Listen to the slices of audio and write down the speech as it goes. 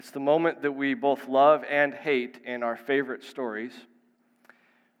It's the moment that we both love and hate in our favorite stories,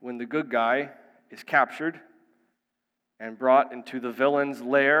 when the good guy is captured and brought into the villain's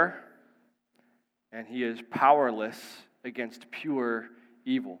lair, and he is powerless against pure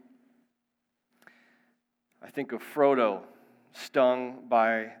evil. I think of Frodo stung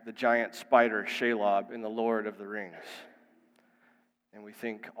by the giant spider Shelob in The Lord of the Rings, and we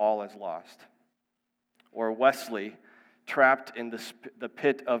think all is lost. Or Wesley trapped in the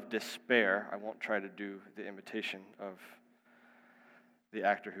pit of despair. I won't try to do the imitation of the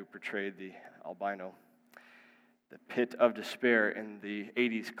actor who portrayed the albino. The pit of despair in the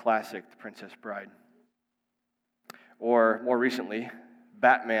 80s classic, The Princess Bride. Or more recently,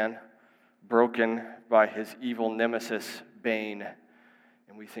 Batman broken by his evil nemesis, Bane,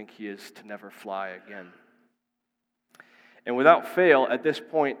 and we think he is to never fly again. And without fail, at this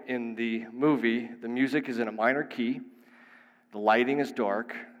point in the movie, the music is in a minor key, the lighting is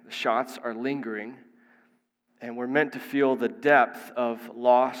dark, the shots are lingering, and we're meant to feel the depth of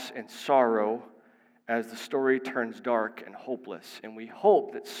loss and sorrow as the story turns dark and hopeless. And we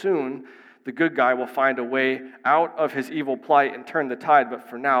hope that soon the good guy will find a way out of his evil plight and turn the tide, but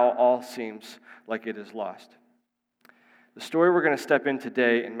for now, all seems like it is lost. The story we're going to step in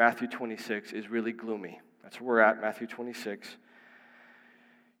today in Matthew 26 is really gloomy. That's where we're at, Matthew 26.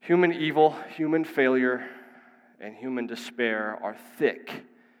 Human evil, human failure, and human despair are thick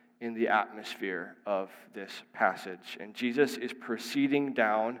in the atmosphere of this passage. And Jesus is proceeding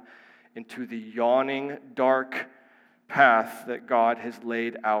down into the yawning, dark path that God has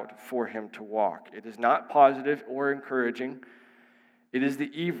laid out for him to walk. It is not positive or encouraging. It is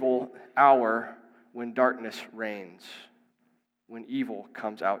the evil hour when darkness reigns, when evil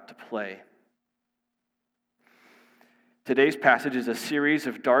comes out to play. Today's passage is a series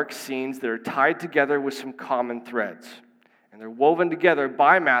of dark scenes that are tied together with some common threads. And they're woven together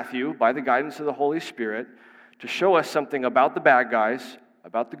by Matthew, by the guidance of the Holy Spirit, to show us something about the bad guys,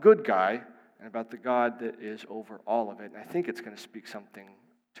 about the good guy, and about the God that is over all of it. And I think it's going to speak something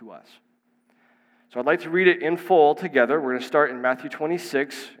to us. So I'd like to read it in full together. We're going to start in Matthew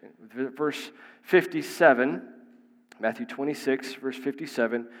 26, verse 57. Matthew 26, verse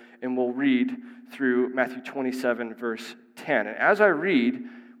 57, and we'll read through Matthew 27, verse 10. And as I read,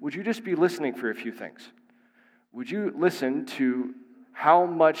 would you just be listening for a few things? Would you listen to how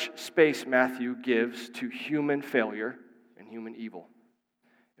much space Matthew gives to human failure and human evil?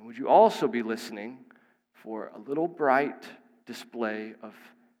 And would you also be listening for a little bright display of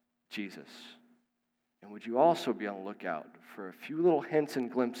Jesus? And would you also be on the lookout for a few little hints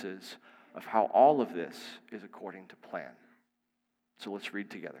and glimpses of how all of this is according to plan? So let's read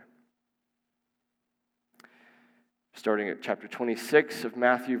together. Starting at chapter 26 of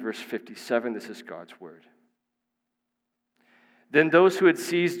Matthew, verse 57, this is God's word. Then those who had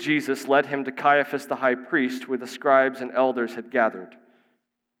seized Jesus led him to Caiaphas the high priest, where the scribes and elders had gathered.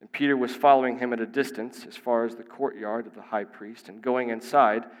 And Peter was following him at a distance, as far as the courtyard of the high priest, and going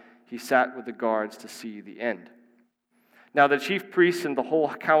inside, he sat with the guards to see the end. Now the chief priests and the whole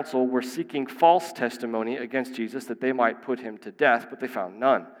council were seeking false testimony against Jesus that they might put him to death, but they found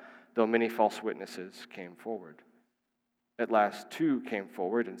none, though many false witnesses came forward. At last, two came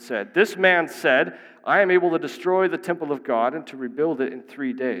forward and said, "This man said, I am able to destroy the temple of God and to rebuild it in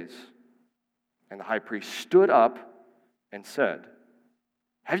 3 days." And the high priest stood up and said,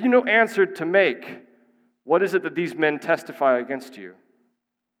 "Have you no answer to make? What is it that these men testify against you?"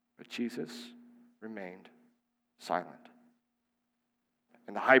 But Jesus remained silent.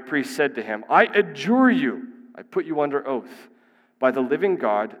 And the high priest said to him, "I adjure you, I put you under oath, by the living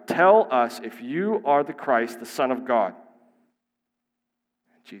God, tell us if you are the Christ, the Son of God."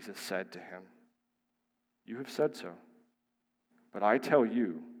 And Jesus said to him, "You have said so. But I tell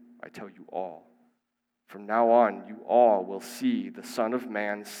you all, from now on you all will see the Son of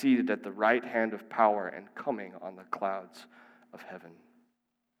Man seated at the right hand of power and coming on the clouds of heaven."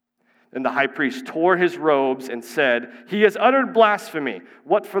 Then the high priest tore his robes and said, "He has uttered blasphemy.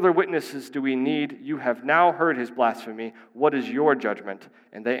 What further witnesses do we need? You have now heard his blasphemy. What is your judgment?"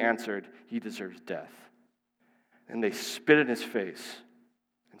 And they answered, "He deserves death." And they spit in his face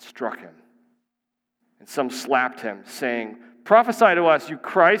and struck him. And some slapped him, saying, "Prophesy to us, you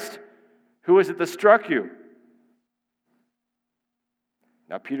Christ. Who is it that struck you?"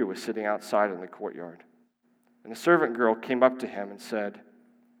 Now Peter was sitting outside in the courtyard. And a servant girl came up to him and said,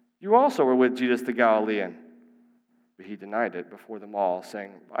 "You also were with Jesus the Galilean." But he denied it before them all,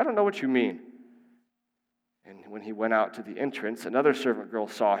 saying, "I don't know what you mean." And when he went out to the entrance, another servant girl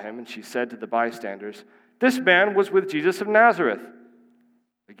saw him, and she said to the bystanders, "This man was with Jesus of Nazareth."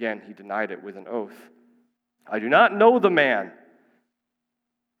 Again, he denied it with an oath. "I do not know the man."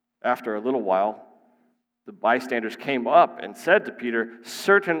 After a little while, the bystanders came up and said to Peter,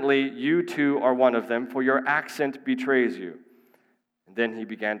 "Certainly you too are one of them, for your accent betrays you." And then he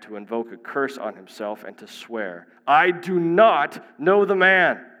began to invoke a curse on himself and to swear, "I do not know the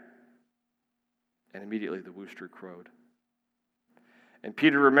man." And immediately the rooster crowed. And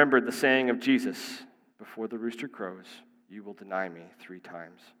Peter remembered the saying of Jesus, "Before the rooster crows, you will deny me 3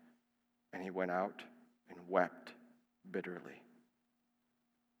 times." And he went out and wept bitterly.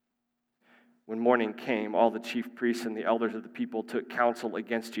 When morning came, all the chief priests and the elders of the people took counsel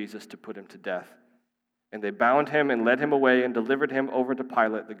against Jesus to put him to death. And they bound him and led him away and delivered him over to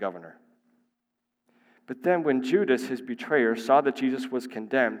Pilate the governor. But then when Judas, his betrayer, saw that Jesus was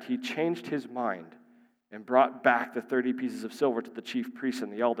condemned, he changed his mind and brought back the 30 pieces of silver to the chief priests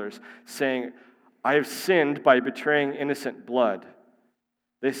and the elders, saying, "I have sinned by betraying innocent blood."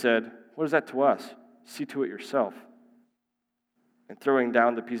 They said, "What is that to us? See to it yourself." And throwing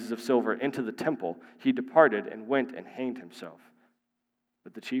down the pieces of silver into the temple, he departed and went and hanged himself.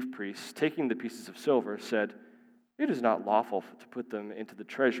 But the chief priests, taking the pieces of silver, said, "It is not lawful to put them into the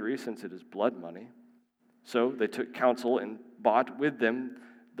treasury, since it is blood money." So they took counsel and bought with them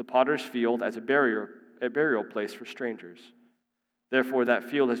the potter's field as a burial place for strangers. Therefore that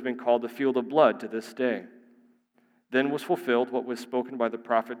field has been called the field of blood to this day. Then was fulfilled what was spoken by the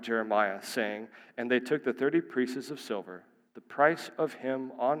prophet Jeremiah, saying, "And they took the 30 pieces of silver, the price of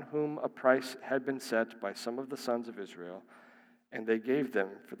him on whom a price had been set by some of the sons of Israel, and they gave them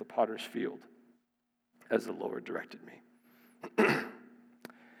for the potter's field, as the Lord directed me."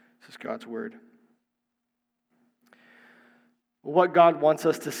 This is God's word. What God wants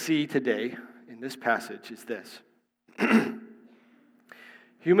us to see today in this passage is this.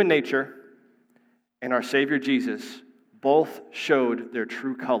 Human nature and our Savior Jesus both showed their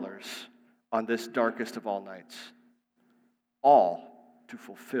true colors on this darkest of all nights, all to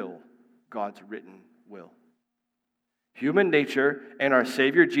fulfill God's written will. Human nature and our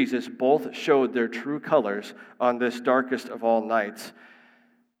Savior Jesus both showed their true colors on this darkest of all nights,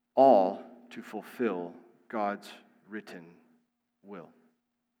 all to fulfill God's written will.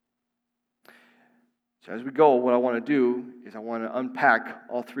 So as we go, what I want to do is I want to unpack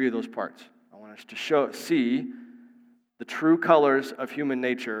all 3 of those parts. I want us to see the true colors of human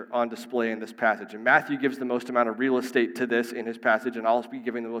nature on display in this passage. And Matthew gives the most amount of real estate to this in his passage, and I'll be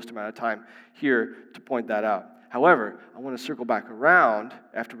giving the most amount of time here to point that out. However, I want to circle back around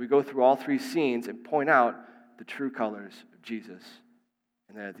after we go through all 3 scenes and point out the true colors of Jesus.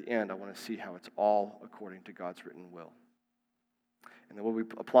 And then at the end, I want to see how it's all according to God's written will. And then we'll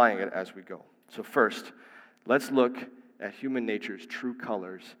be applying it as we go. So first, let's look at human nature's true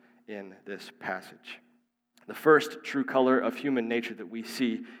colors in this passage. The first true color of human nature that we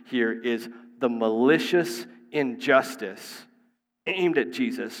see here is the malicious injustice aimed at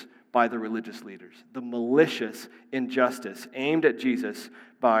Jesus by the religious leaders. The malicious injustice aimed at Jesus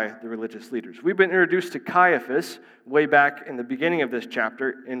by the religious leaders. We've been introduced to Caiaphas way back in the beginning of this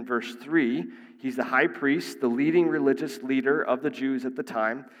chapter in verse 3. He's the high priest, the leading religious leader of the Jews at the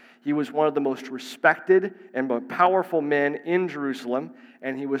time. He was one of the most respected and most powerful men in Jerusalem,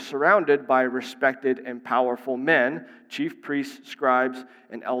 and he was surrounded by respected and powerful men, chief priests, scribes,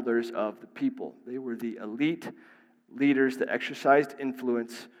 and elders of the people. They were the elite leaders that exercised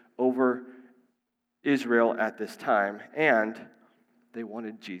influence over Israel at this time, and they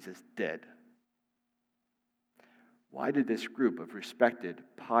wanted Jesus dead. Why did this group of respected,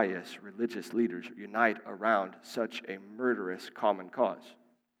 pious, religious leaders unite around such a murderous common cause?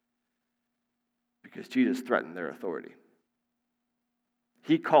 Because Jesus threatened their authority.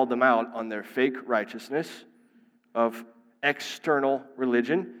 He called them out on their fake righteousness of external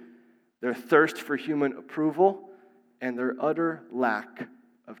religion, their thirst for human approval, and their utter lack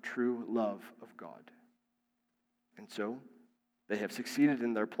of true love of God. And so, they have succeeded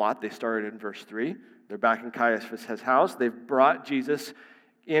in their plot. They started in verse 3. They're back in Caiaphas' house. They've brought Jesus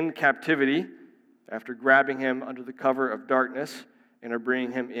in captivity after grabbing him under the cover of darkness and are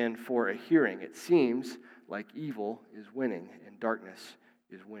bringing him in for a hearing. It seems like evil is winning and darkness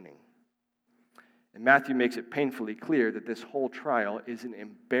is winning. And Matthew makes it painfully clear that this whole trial is an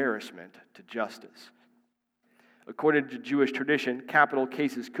embarrassment to justice. According to Jewish tradition, capital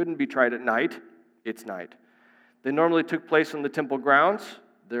cases couldn't be tried at night. It's night. They normally took place on the temple grounds.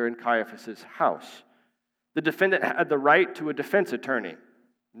 They're in Caiaphas' house. The defendant had the right to a defense attorney.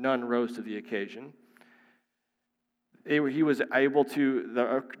 None rose to the occasion.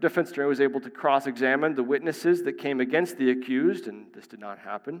 The defense attorney was able to cross-examine the witnesses that came against the accused, and this did not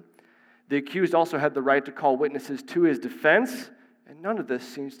happen. The accused also had the right to call witnesses to his defense, and none of this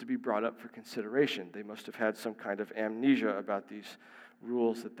seems to be brought up for consideration. They must have had some kind of amnesia about these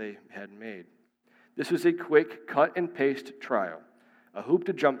rules that they had made. This was a quick cut-and-paste trial, a hoop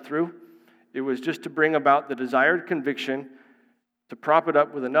to jump through. It was just to bring about the desired conviction, to prop it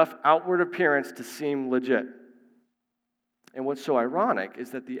up with enough outward appearance to seem legit. And what's so ironic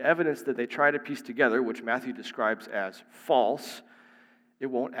is that the evidence that they try to piece together, which Matthew describes as false, it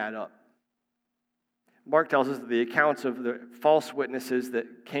won't add up. Mark tells us that the accounts of the false witnesses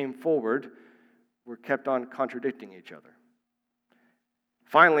that came forward were kept on contradicting each other.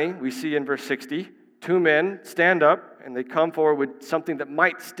 Finally, we see in verse 60, two men stand up and they come forward with something that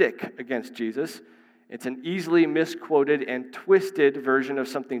might stick against Jesus. It's an easily misquoted and twisted version of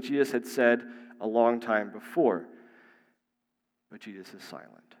something Jesus had said a long time before. But Jesus is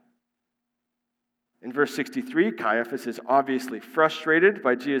silent. In verse 63, Caiaphas is obviously frustrated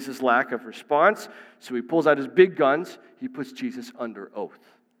by Jesus' lack of response, so he pulls out his big guns. He puts Jesus under oath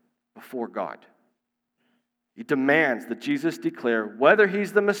before God. He demands that Jesus declare whether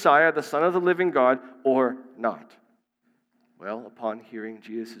he's the Messiah, the Son of the living God, or not. Well, upon hearing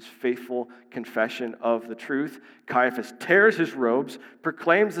Jesus' faithful confession of the truth, Caiaphas tears his robes,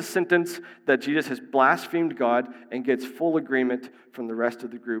 proclaims the sentence that Jesus has blasphemed God, and gets full agreement from the rest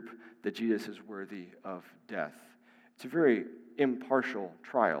of the group that Jesus is worthy of death. It's a very impartial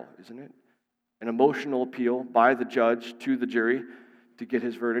trial, isn't it? An emotional appeal by the judge to the jury to get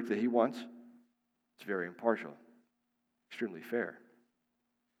his verdict that he wants. It's very impartial, extremely fair.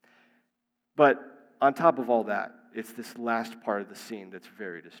 But on top of all that, it's this last part of the scene that's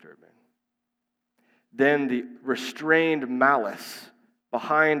very disturbing. Then the restrained malice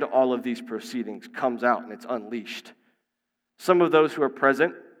behind all of these proceedings comes out and it's unleashed. Some of those who are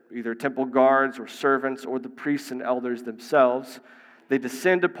present, either temple guards or servants or the priests and elders themselves, they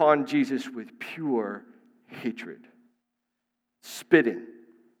descend upon Jesus with pure hatred, spitting,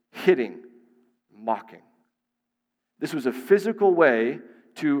 hitting, mocking. This was a physical way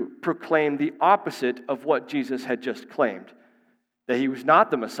to proclaim the opposite of what Jesus had just claimed, that he was not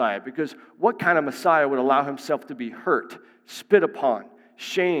the Messiah, because what kind of Messiah would allow himself to be hurt, spit upon,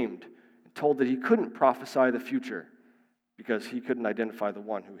 shamed, and told that he couldn't prophesy the future because he couldn't identify the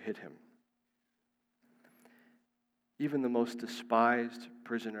one who hit him? Even the most despised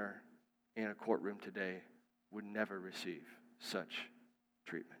prisoner in a courtroom today would never receive such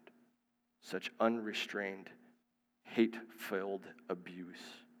treatment, such unrestrained, hate-filled abuse.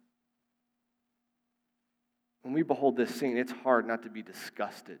 When we behold this scene, it's hard not to be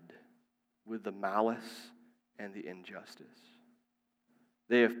disgusted with the malice and the injustice.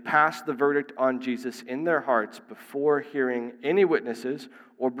 They have passed the verdict on Jesus in their hearts before hearing any witnesses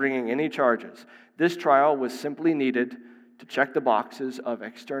or bringing any charges. This trial was simply needed to check the boxes of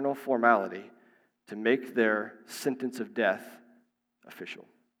external formality to make their sentence of death official.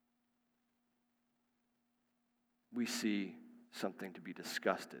 We see something to be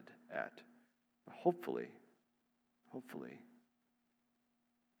disgusted at. Hopefully,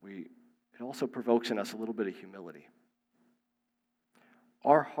 it also provokes in us a little bit of humility.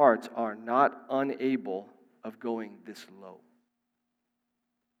 Our hearts are not unable of going this low.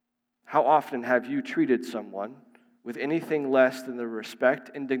 How often have you treated someone with anything less than the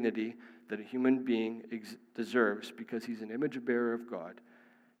respect and dignity that a human being deserves because he's an image bearer of God,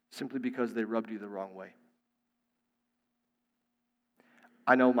 simply because they rubbed you the wrong way?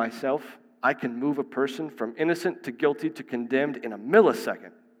 I know myself, I can move a person from innocent to guilty to condemned in a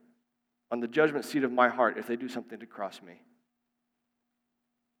millisecond on the judgment seat of my heart if they do something to cross me.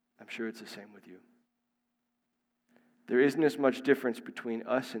 I'm sure it's the same with you. There isn't as much difference between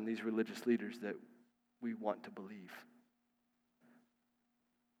us and these religious leaders that we want to believe.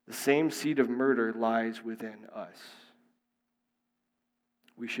 The same seed of murder lies within us.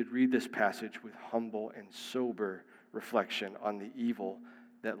 We should read this passage with humble and sober reflection on the evil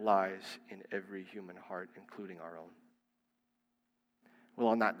that lies in every human heart, including our own. Well,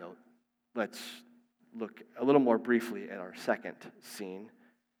 on that note, let's look a little more briefly at our second scene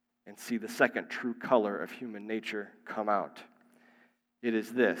and see the second true color of human nature come out. It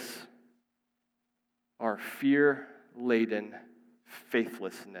is this: our fear-laden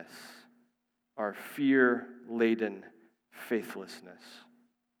faithlessness. Our fear-laden faithlessness.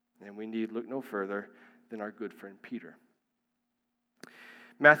 And we need look no further than our good friend Peter.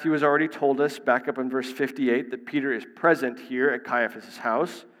 Matthew has already told us, back up in verse 58, that Peter is present here at Caiaphas'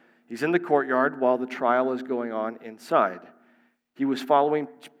 house. He's in the courtyard while the trial is going on inside. He was following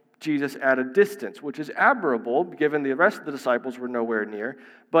Jesus at a distance, which is admirable, given the rest of the disciples were nowhere near,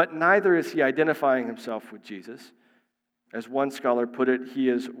 but neither is he identifying himself with Jesus. As one scholar put it, he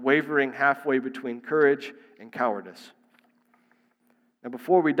is wavering halfway between courage and cowardice. Now,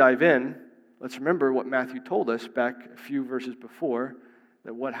 before we dive in, let's remember what Matthew told us back a few verses before,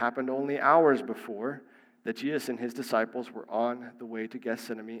 that what happened only hours before, that Jesus and his disciples were on the way to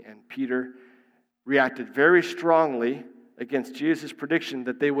Gethsemane, and Peter reacted very strongly against Jesus' prediction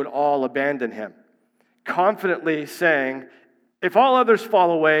that they would all abandon him, confidently saying, "If all others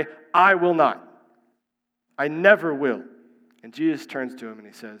fall away, I will not. I never will." And Jesus turns to him and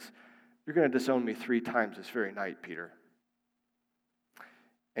he says, "You're going to disown me 3 times this very night, Peter."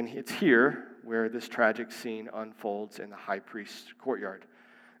 And it's here where this tragic scene unfolds in the high priest's courtyard.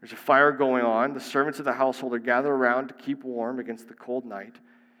 There's a fire going on. The servants of the household are gathered around to keep warm against the cold night.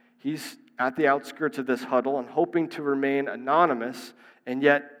 He's at the outskirts of this huddle and hoping to remain anonymous and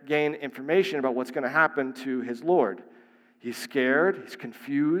yet gain information about what's going to happen to his Lord. He's scared, he's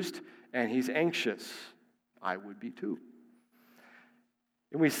confused, and he's anxious. I would be too.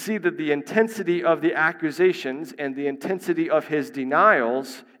 And we see that the intensity of the accusations and the intensity of his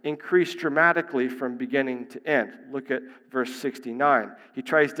denials increase dramatically from beginning to end. Look at verse 69. He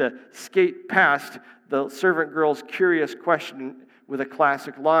tries to skate past the servant girl's curious question with a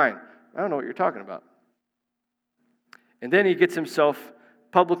classic line. "I don't know what you're talking about." And then he gets himself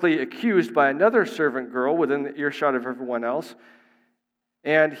publicly accused by another servant girl within the earshot of everyone else.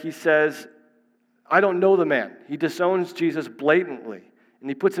 And he says, "I don't know the man." He disowns Jesus blatantly. And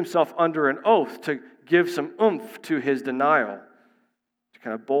he puts himself under an oath to give some oomph to his denial, to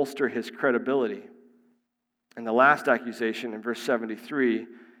kind of bolster his credibility. And the last accusation in verse 73,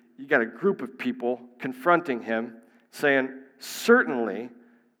 you got a group of people confronting him, saying, "Certainly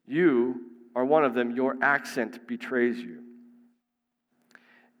you are one of them. Your accent betrays you."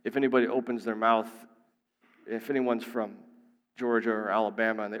 If anybody opens their mouth, if anyone's from Georgia or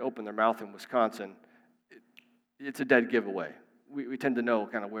Alabama and they open their mouth in Wisconsin, it's a dead giveaway. We tend to know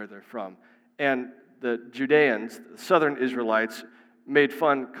kind of where they're from. And the Judeans, the southern Israelites, made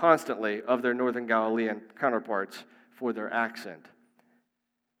fun constantly of their northern Galilean counterparts for their accent.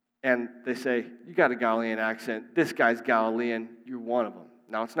 And they say, "You got a Galilean accent. This guy's Galilean. You're one of them."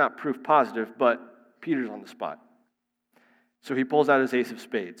 Now, it's not proof positive, but Peter's on the spot. So he pulls out his ace of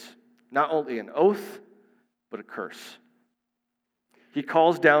spades. Not only an oath, but a curse. He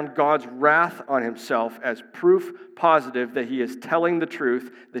calls down God's wrath on himself as proof positive that he is telling the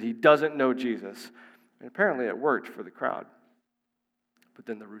truth, that he doesn't know Jesus. And apparently it worked for the crowd. But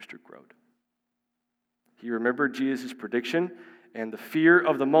then the rooster crowed. He remembered Jesus' prediction, and the fear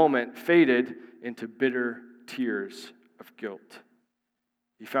of the moment faded into bitter tears of guilt.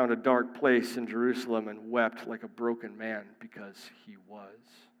 He found a dark place in Jerusalem and wept like a broken man because he was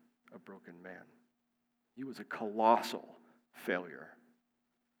a broken man. He was a colossal failure.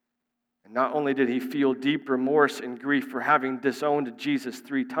 And not only did he feel deep remorse and grief for having disowned Jesus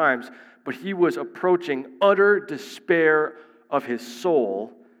 3 times, but he was approaching utter despair of his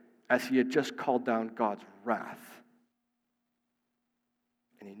soul as he had just called down God's wrath.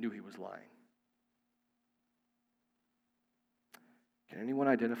 And he knew he was lying. Can anyone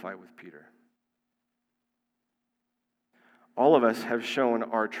identify with Peter? All of us have shown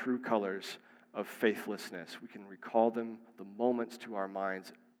our true colors of faithlessness. We can recall them, the moments to our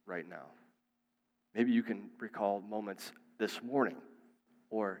minds right now. Maybe you can recall moments this morning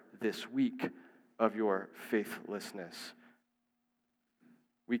or this week of your faithlessness.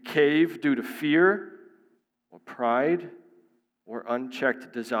 We cave due to fear or pride or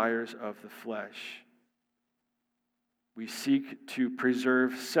unchecked desires of the flesh. We seek to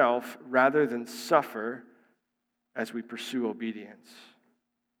preserve self rather than suffer as we pursue obedience.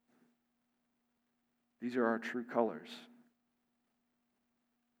 These are our true colors.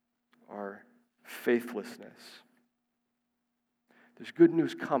 Our faithlessness. There's good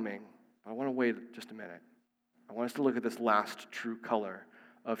news coming, but I want to wait just a minute. I want us to look at this last true color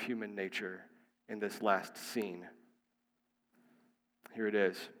of human nature in this last scene. Here it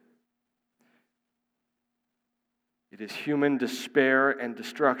is. It is human despair and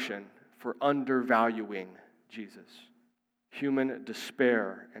destruction for undervaluing Jesus. Human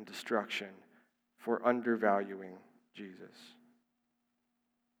despair and destruction for undervaluing Jesus.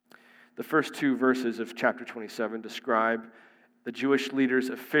 The first 2 verses of chapter 27 describe the Jewish leaders'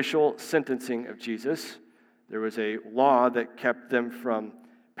 official sentencing of Jesus. There was a law that kept them from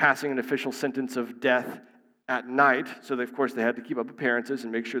passing an official sentence of death at night, so of course they had to keep up appearances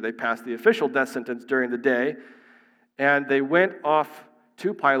and make sure they passed the official death sentence during the day. And they went off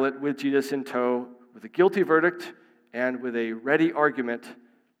to Pilate with Jesus in tow with a guilty verdict and with a ready argument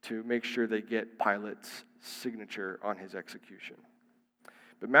to make sure they get Pilate's signature on his execution.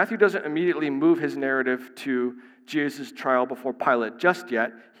 But Matthew doesn't immediately move his narrative to Jesus' trial before Pilate just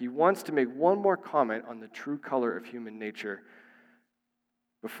yet. He wants to make one more comment on the true color of human nature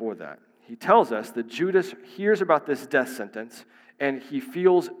before that. He tells us that Judas hears about this death sentence and he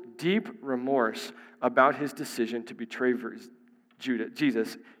feels deep remorse about his decision to betray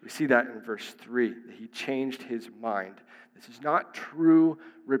Jesus. We see that in verse 3, that he changed his mind. This is not true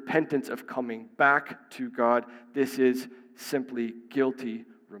repentance of coming back to God. This is simply guilty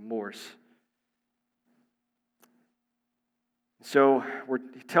remorse. So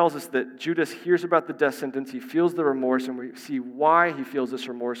he tells us that Judas hears about the death sentence, he feels the remorse, and we see why he feels this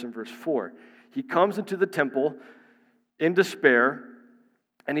remorse in verse 4. He comes into the temple in despair,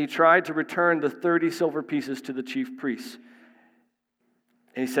 and he tried to return the 30 silver pieces to the chief priests.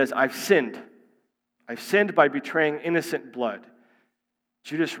 And he says, I've sinned. I've sinned by betraying innocent blood.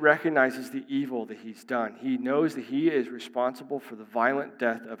 Judas recognizes the evil that he's done. He knows that he is responsible for the violent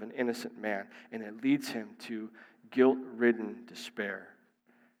death of an innocent man, and it leads him to guilt-ridden despair.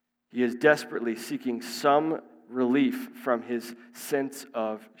 He is desperately seeking some relief from his sense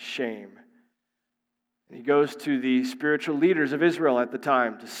of shame. And he goes to the spiritual leaders of Israel at the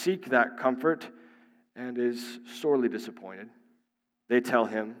time to seek that comfort and is sorely disappointed. They tell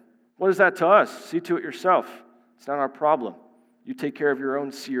him, what is that to us? See to it yourself. It's not our problem. You take care of your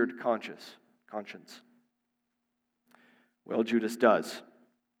own seared conscience. Well, Judas does.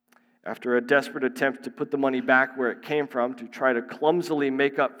 After a desperate attempt to put the money back where it came from, to try to clumsily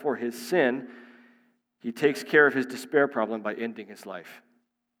make up for his sin, he takes care of his despair problem by ending his life.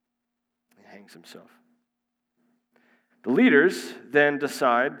 He hangs himself. The leaders then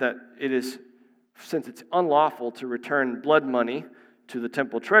decide that since it's unlawful to return blood money to the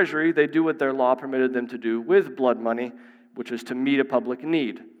temple treasury, they do what their law permitted them to do with blood money, which is to meet a public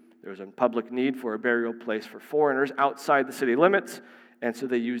need. There was a public need for a burial place for foreigners outside the city limits, and so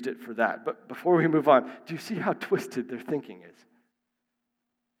they used it for that. But before we move on, do you see how twisted their thinking is?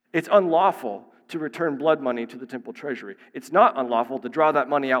 It's unlawful to return blood money to the temple treasury. It's not unlawful to draw that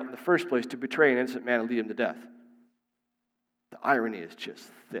money out in the first place to betray an innocent man and lead him to death. The irony is just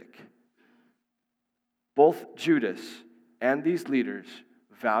thick. Both Judas and these leaders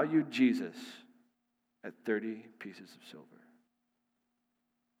valued Jesus at 30 pieces of silver.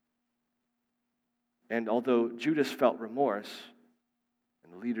 And although Judas felt remorse,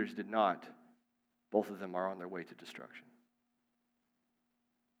 and the leaders did not, both of them are on their way to destruction.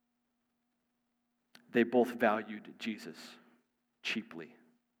 They both valued Jesus cheaply.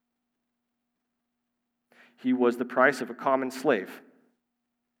 He was the price of a common slave,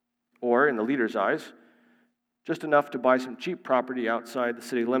 or, in the leader's eyes, just enough to buy some cheap property outside the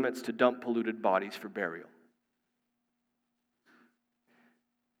city limits to dump polluted bodies for burial.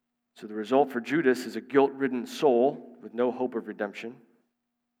 So the result for Judas is a guilt-ridden soul with no hope of redemption.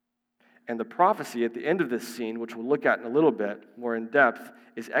 And the prophecy at the end of this scene, which we'll look at in a little bit more in depth,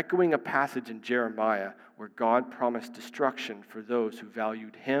 is echoing a passage in Jeremiah where God promised destruction for those who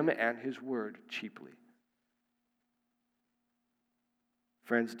valued him and his word cheaply.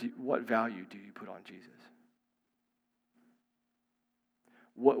 Friends, what value do you put on Jesus?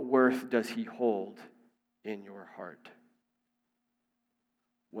 What worth does he hold in your heart?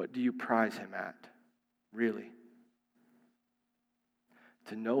 What do you prize him at, really?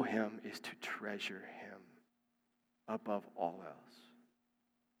 To know him is to treasure him above all else.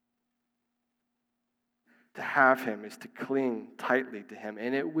 To have him is to cling tightly to him,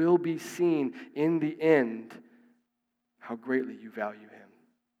 and it will be seen in the end how greatly you value him.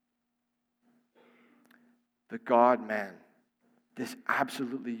 The God-man, this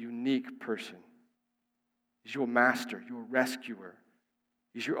absolutely unique person, is your master, your rescuer.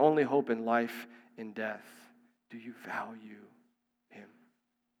 He's your only hope in life and death. Do you value him?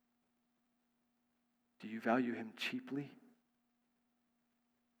 Do you value him cheaply?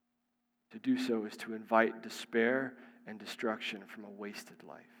 To do so is to invite despair and destruction from a wasted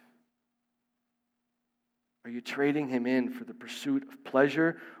life. Are you trading him in for the pursuit of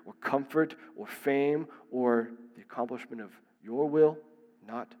pleasure or comfort or fame or the accomplishment of your will,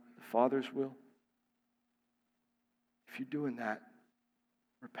 not the Father's will? If you're doing that,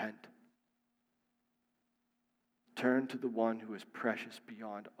 repent. Turn to the one who is precious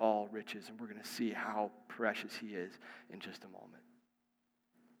beyond all riches, and we're going to see how precious he is in just a moment.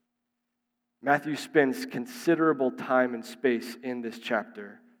 Matthew spends considerable time and space in this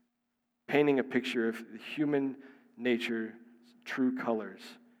chapter painting a picture of the human nature's true colors,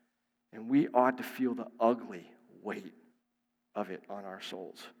 and we ought to feel the ugly weight of it on our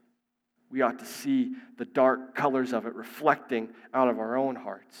souls. We ought to see the dark colors of it reflecting out of our own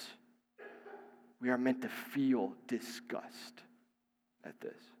hearts. We are meant to feel disgust at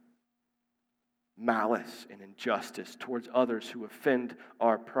this. Malice and injustice towards others who offend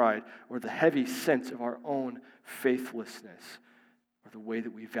our pride, or the heavy sense of our own faithlessness, or the way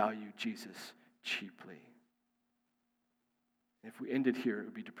that we value Jesus cheaply. If we ended here, it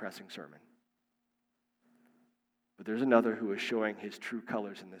would be a depressing sermon. But there's another who is showing his true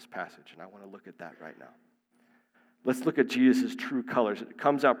colors in this passage, and I want to look at that right now. Let's look at Jesus' true colors. It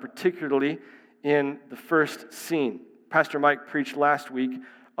comes out particularly in the first scene. Pastor Mike preached last week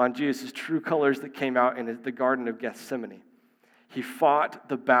on Jesus' true colors that came out in the Garden of Gethsemane. He fought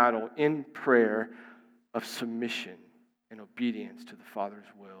the battle in prayer of submission and obedience to the Father's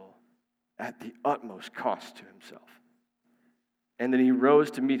will at the utmost cost to himself. And then he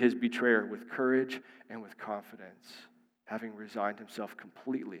rose to meet his betrayer with courage and with confidence, having resigned himself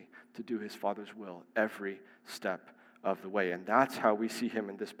completely to do his Father's will every step of the way. And that's how we see him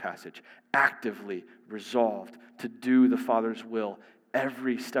in this passage, actively resolved to do the Father's will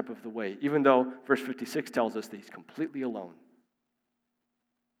every step of the way, even though verse 56 tells us that he's completely alone.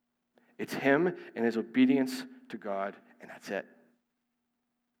 It's him and his obedience to God, and that's it.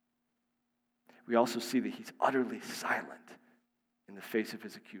 We also see that he's utterly silent in the face of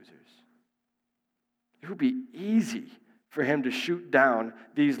his accusers. It would be easy for him to shoot down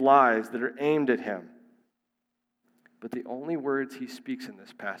these lies that are aimed at him. But the only words he speaks in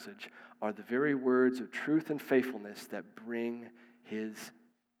this passage are the very words of truth and faithfulness that bring his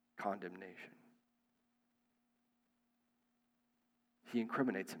condemnation. He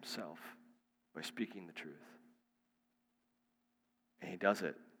incriminates himself by speaking the truth. And he does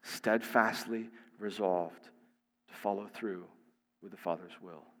it steadfastly resolved to follow through with the Father's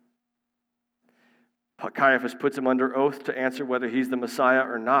will. Caiaphas puts him under oath to answer whether he's the Messiah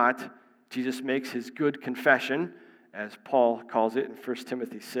or not. Jesus makes his good confession, as Paul calls it in 1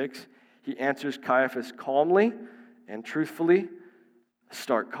 Timothy 6. He answers Caiaphas calmly and truthfully, a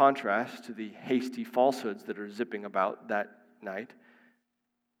stark contrast to the hasty falsehoods that are zipping about that night.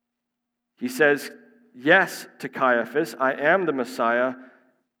 He says yes to Caiaphas, I am the Messiah.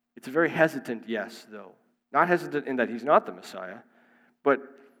 It's a very hesitant yes, though. Not hesitant in that he's not the Messiah, but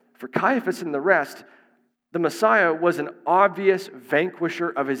for Caiaphas and the rest, the Messiah was an obvious vanquisher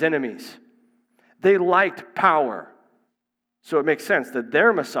of his enemies. They liked power. So it makes sense that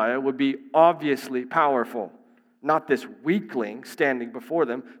their Messiah would be obviously powerful, not this weakling standing before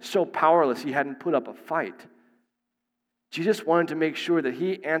them, so powerless he hadn't put up a fight. Jesus wanted to make sure that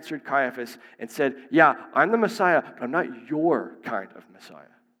he answered Caiaphas and said, yeah, I'm the Messiah, but I'm not your kind of Messiah.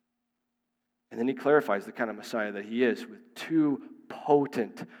 And then he clarifies the kind of Messiah that he is with two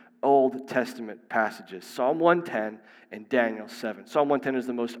potent Old Testament passages, Psalm 110 and Daniel 7. Psalm 110 is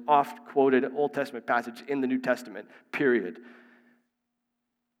the most oft-quoted Old Testament passage in the New Testament, period.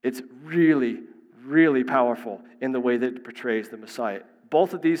 It's really, really powerful in the way that it portrays the Messiah.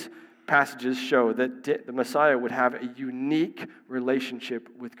 Both of these passages show that the Messiah would have a unique relationship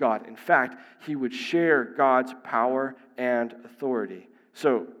with God. In fact, he would share God's power and authority.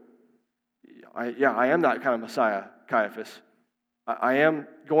 So, I am that kind of Messiah, Caiaphas. I am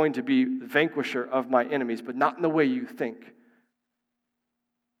going to be the vanquisher of my enemies, but not in the way you think.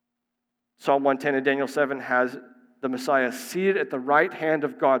 Psalm 110 and Daniel 7 has the Messiah seated at the right hand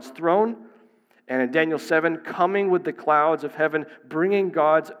of God's throne, and in Daniel 7, coming with the clouds of heaven, bringing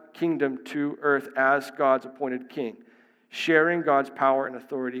God's kingdom to earth as God's appointed king, sharing God's power and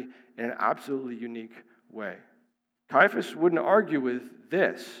authority in an absolutely unique way. Caiaphas wouldn't argue with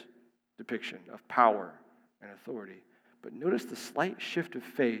this depiction of power and authority. But notice the slight shift of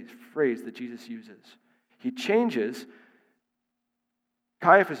phrase that Jesus uses. He changes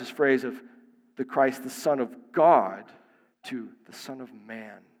Caiaphas' phrase of the Christ, the Son of God, to the Son of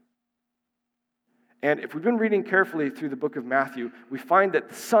Man. And if we've been reading carefully through the book of Matthew, we find that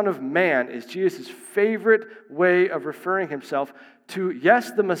the Son of Man is Jesus' favorite way of referring himself to,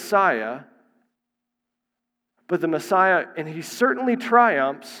 yes, the Messiah, but the Messiah, and he certainly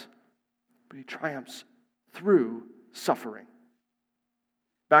triumphs, but he triumphs through suffering.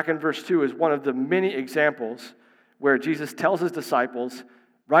 Back in verse 2 is one of the many examples where Jesus tells his disciples,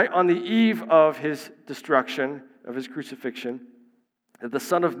 right on the eve of his destruction, of his crucifixion, that the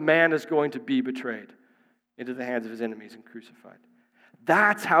Son of Man is going to be betrayed into the hands of his enemies and crucified.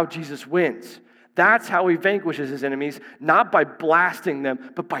 That's how Jesus wins. That's how he vanquishes his enemies, not by blasting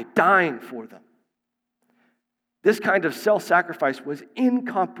them, but by dying for them. This kind of self-sacrifice was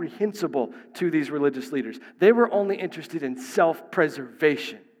incomprehensible to these religious leaders. They were only interested in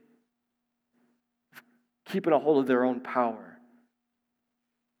self-preservation, keeping a hold of their own power.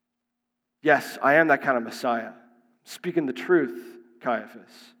 Yes, I am that kind of Messiah. Speaking the truth,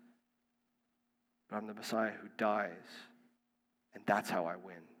 Caiaphas. But I'm the Messiah who dies, and that's how I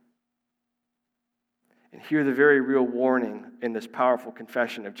win. And hear the very real warning in this powerful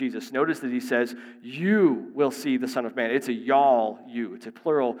confession of Jesus. Notice that he says, you will see the Son of Man. It's a y'all, you. It's a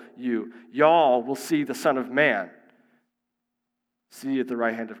plural you. Y'all will see the Son of Man. seated at the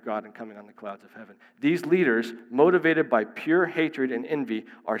right hand of God and coming on the clouds of heaven. These leaders, motivated by pure hatred and envy,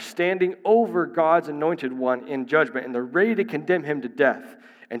 are standing over God's anointed one in judgment, and they're ready to condemn him to death.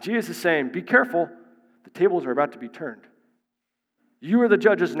 And Jesus is saying, be careful, the tables are about to be turned. You are the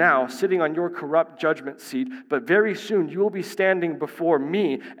judges now, sitting on your corrupt judgment seat, but very soon you will be standing before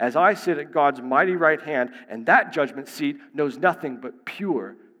me as I sit at God's mighty right hand, and that judgment seat knows nothing but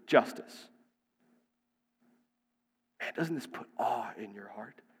pure justice. Man, doesn't this put awe in your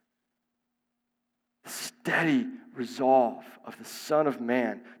heart? The steady resolve of the Son of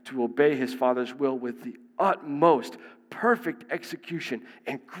Man to obey his Father's will with the utmost perfect execution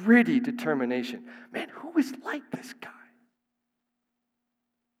and gritty determination. Man, who is like this guy?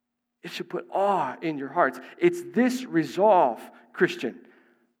 It should put awe in your hearts. It's this resolve, Christian,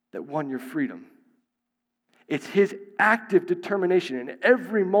 that won your freedom. It's his active determination in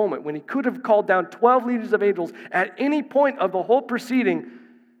every moment when he could have called down 12 legions of angels at any point of the whole proceeding.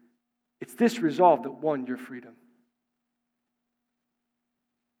 It's this resolve that won your freedom.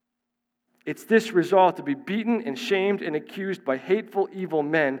 It's this resolve to be beaten and shamed and accused by hateful, evil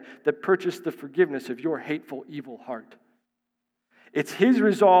men that purchased the forgiveness of your hateful, evil heart. It's his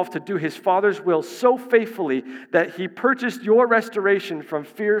resolve to do his Father's will so faithfully that he purchased your restoration from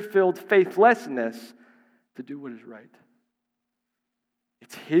fear-filled faithlessness to do what is right.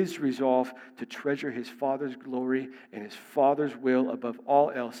 It's his resolve to treasure his Father's glory and his Father's will above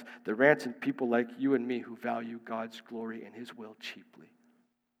all else, the ransomed people like you and me who value God's glory and his will cheaply.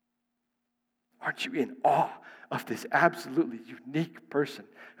 Aren't you in awe of this absolutely unique person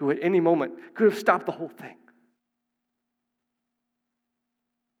who at any moment could have stopped the whole thing?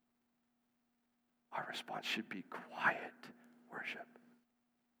 Our response should be quiet worship.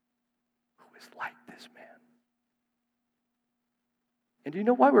 Who is like this man? And do you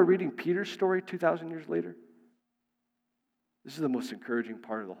know why we're reading Peter's story 2,000 years later? This is the most encouraging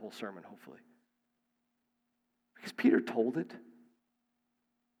part of the whole sermon, hopefully. Because Peter told it.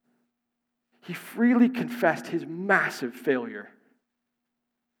 He freely confessed his massive failure.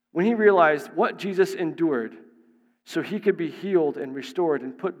 When he realized what Jesus endured so he could be healed and restored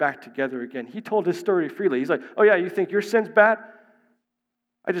and put back together again, he told his story freely. He's like, oh yeah, you think your sin's bad?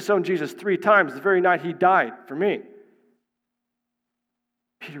 I just owned Jesus 3 times the very night he died for me.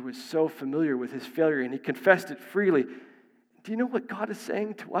 Peter was so familiar with his failure, and he confessed it freely. Do you know what God is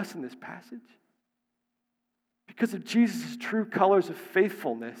saying to us in this passage? Because of Jesus' true colors of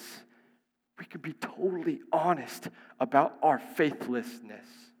faithfulness, we can be totally honest about our faithlessness.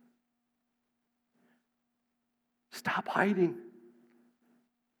 Stop hiding.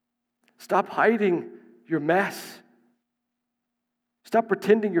 Stop hiding your mess. Stop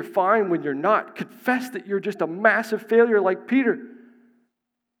pretending you're fine when you're not. Confess that you're just a massive failure like Peter.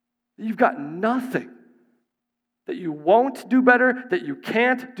 You've got nothing. That you won't do better, that you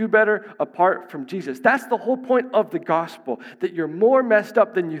can't do better apart from Jesus. That's the whole point of the gospel, that you're more messed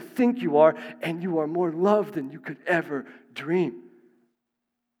up than you think you are, and you are more loved than you could ever dream.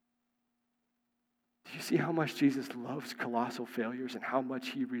 Do you see how much Jesus loves colossal failures and how much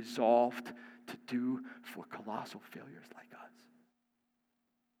he resolved to do for colossal failures like us?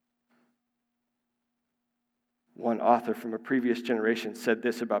 One author from a previous generation said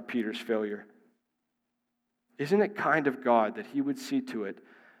this about Peter's failure. Isn't it kind of God that he would see to it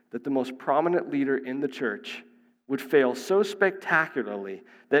that the most prominent leader in the church would fail so spectacularly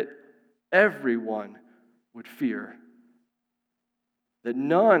that everyone would fear, that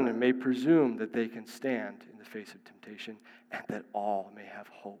none may presume that they can stand in the face of temptation, and that all may have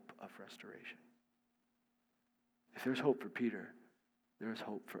hope of restoration? If there's hope for Peter, there is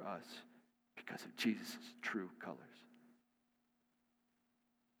hope for us because of Jesus' true colors.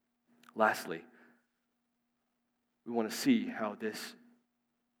 Lastly, we want to see how this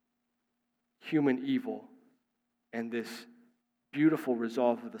human evil and this beautiful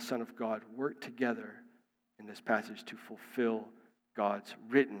resolve of the Son of God work together in this passage to fulfill God's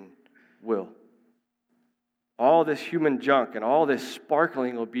written will. All this human junk and all this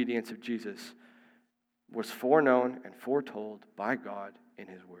sparkling obedience of Jesus was foreknown and foretold by God in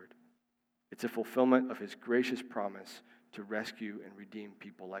his word. It's a fulfillment of his gracious promise to rescue and redeem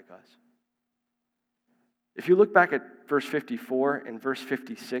people like us. If you look back at verse 54 and verse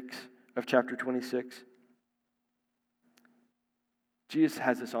 56 of chapter 26, Jesus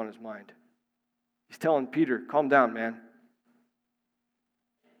has this on his mind. He's telling Peter, calm down, man.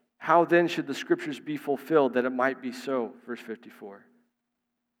 How then should the scriptures be fulfilled that it might be so? Verse 54.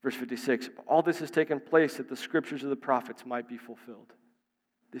 Verse 56, all this has taken place that the scriptures of the prophets might be fulfilled.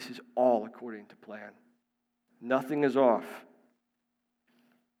 This is all according to plan. Nothing is off.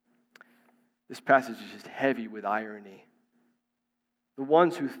 This passage is just heavy with irony. The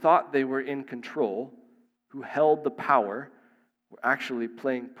ones who thought they were in control, who held the power, were actually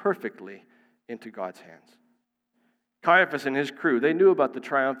playing perfectly into God's hands. Caiaphas and his crew, they knew about the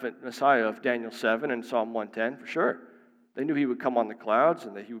triumphant Messiah of Daniel 7 and Psalm 110, for sure. They knew he would come on the clouds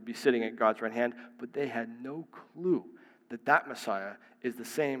and that he would be sitting at God's right hand, but they had no clue that that Messiah is the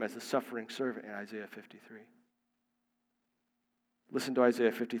same as the suffering servant in Isaiah 53. Listen to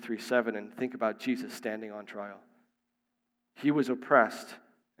Isaiah 53:7 and think about Jesus standing on trial. He was oppressed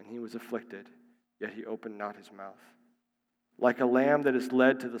and he was afflicted, yet he opened not his mouth. Like a lamb that is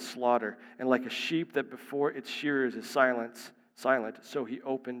led to the slaughter, and like a sheep that before its shearers is silent, so he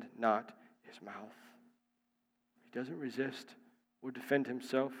opened not his mouth. He doesn't resist or defend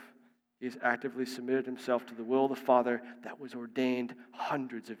himself. He has actively submitted himself to the will of the Father that was ordained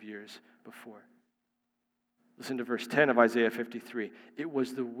hundreds of years before. Listen to verse 10 of Isaiah 53. It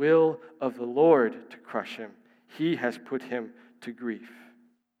was the will of the Lord to crush him. He has put him to grief.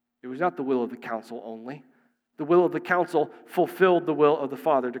 It was not the will of the council only. The will of the council fulfilled the will of the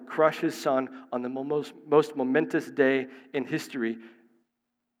Father to crush his Son on the most momentous day in history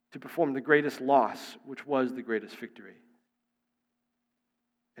to perform the greatest loss, which was the greatest victory.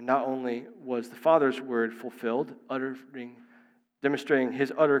 And not only was the Father's word fulfilled, demonstrating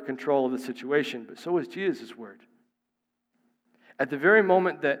his utter control of the situation, but so was Jesus' word. At the very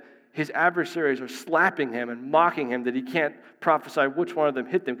moment that his adversaries are slapping him and mocking him that he can't prophesy which one of them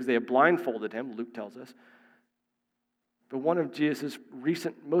hit them because they have blindfolded him, Luke tells us. But one of Jesus'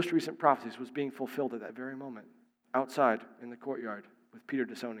 most recent prophecies was being fulfilled at that very moment, outside in the courtyard with Peter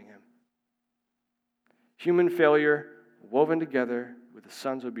disowning him. Human failure woven together with the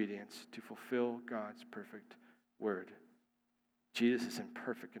Son's obedience to fulfill God's perfect word. Jesus is in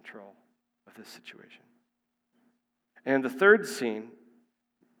perfect control of this situation. And in the third scene,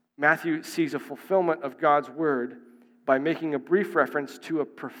 Matthew sees a fulfillment of God's word by making a brief reference to a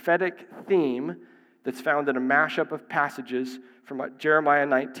prophetic theme that's found in a mashup of passages from Jeremiah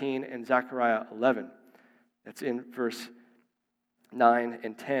 19 and Zechariah 11. That's in verse 9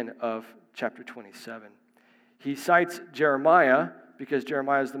 and 10 of chapter 27. He cites Jeremiah because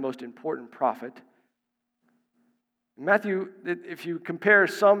Jeremiah is the most important prophet. Matthew, if you compare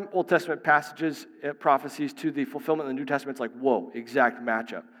some Old Testament passages, prophecies to the fulfillment in the New Testament, it's like, whoa, exact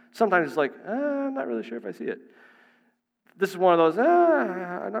matchup. Sometimes it's like, I'm not really sure if I see it. This is one of those,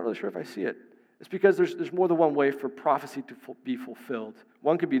 I'm not really sure if I see it. It's because there's more than one way for prophecy to be fulfilled.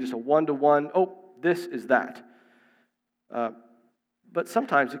 One could be just a one-to-one, this is that. But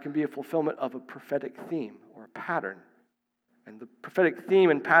sometimes it can be a fulfillment of a prophetic theme or a pattern. And the prophetic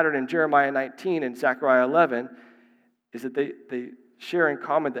theme and pattern in Jeremiah 19 and Zechariah 11 is that they share in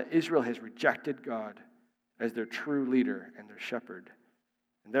common that Israel has rejected God as their true leader and their shepherd.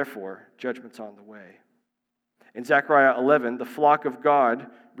 And therefore, judgment's on the way. In Zechariah 11, the flock of God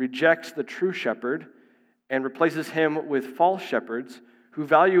rejects the true shepherd and replaces him with false shepherds who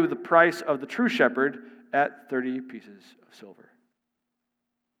value the price of the true shepherd at 30 pieces of silver.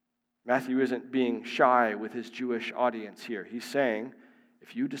 Matthew isn't being shy with his Jewish audience here. He's saying,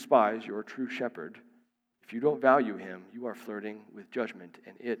 if you despise your true shepherd, if you don't value him, you are flirting with judgment,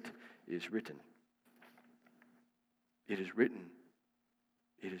 and it is written. It is written.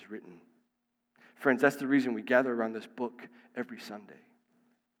 It is written. Friends, that's the reason we gather around this book every Sunday.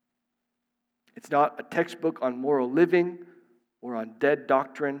 It's not a textbook on moral living or on dead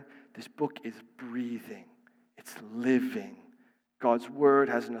doctrine. This book is breathing. It's living. God's word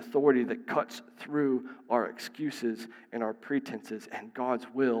has an authority that cuts through our excuses and our pretenses, and God's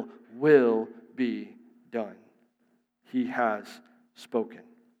will be done. He has spoken.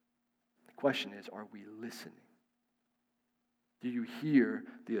 The question is, are we listening? Do you hear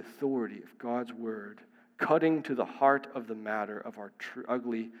the authority of God's word cutting to the heart of the matter of our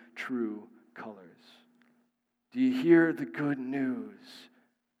ugly, true colors? Do you hear the good news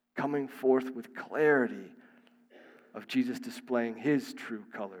coming forth with clarity of Jesus displaying his true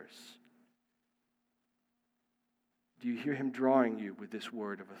colors? Do you hear him drawing you with this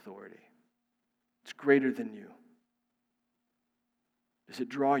word of authority? It's greater than you. Does it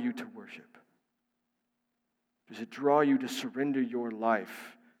draw you to worship? Does it draw you to surrender your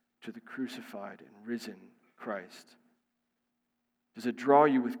life to the crucified and risen Christ? Does it draw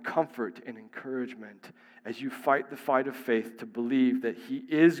you with comfort and encouragement as you fight the fight of faith to believe that he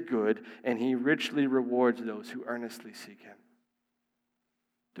is good and he richly rewards those who earnestly seek him?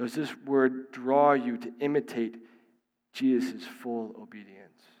 Does this word draw you to imitate Jesus' full obedience?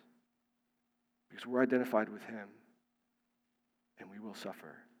 Because we're identified with him and we will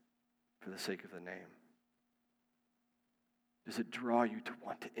suffer for the sake of the name. Does it draw you to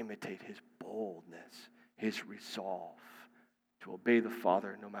want to imitate his boldness, his resolve to obey the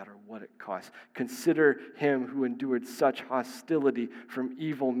Father no matter what it costs. Consider him who endured such hostility from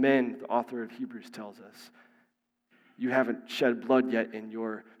evil men, the author of Hebrews tells us. You haven't shed blood yet in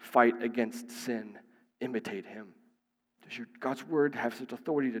your fight against sin. Imitate him. Does God's word have such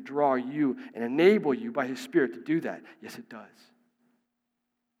authority to draw you and enable you by his Spirit to do that? Yes, it does.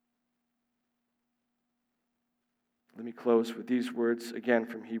 Let me close with these words again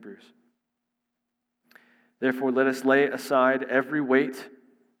from Hebrews. Therefore, let us lay aside every weight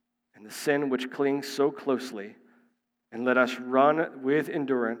and the sin which clings so closely, and let us run with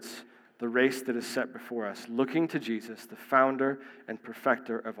endurance the race that is set before us, looking to Jesus, the founder and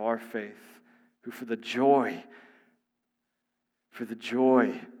perfecter of our faith, who for the joy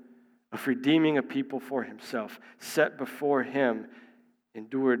of redeeming a people for himself, set before him,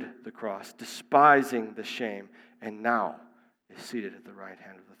 endured the cross, despising the shame, and now is seated at the right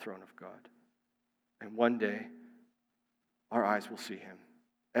hand of the throne of God. And one day, our eyes will see him.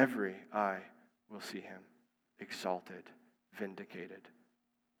 Every eye will see him, exalted, vindicated.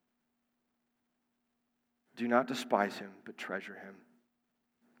 Do not despise him, but treasure him.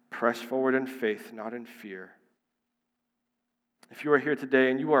 Press forward in faith, not in fear. If you are here today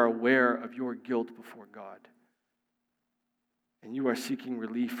and you are aware of your guilt before God, and you are seeking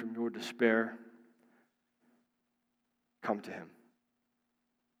relief from your despair, come to him.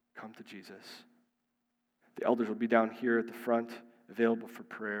 Come to Jesus. The elders will be down here at the front, available for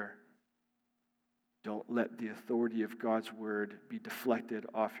prayer. Don't let the authority of God's word be deflected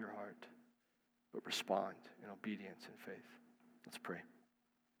off your heart, but respond in obedience and faith. Let's pray.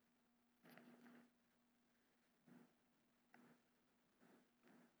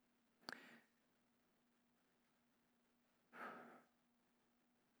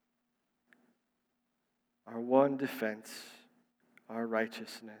 Our one defense, our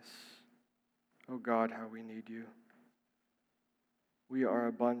righteousness. Oh God, how we need you. We are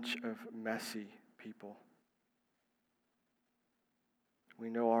a bunch of messy people. We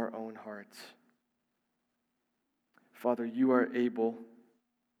know our own hearts. Father, you are able,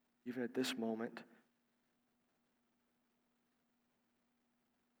 even at this moment,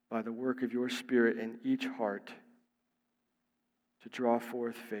 by the work of your Spirit in each heart, to draw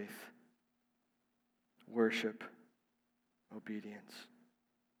forth faith, worship, obedience,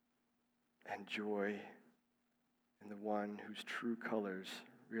 and joy in the one whose true colors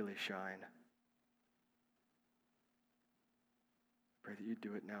really shine. Pray that you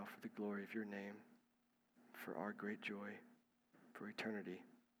do it now for the glory of your name, for our great joy, for eternity.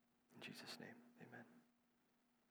 In Jesus' name.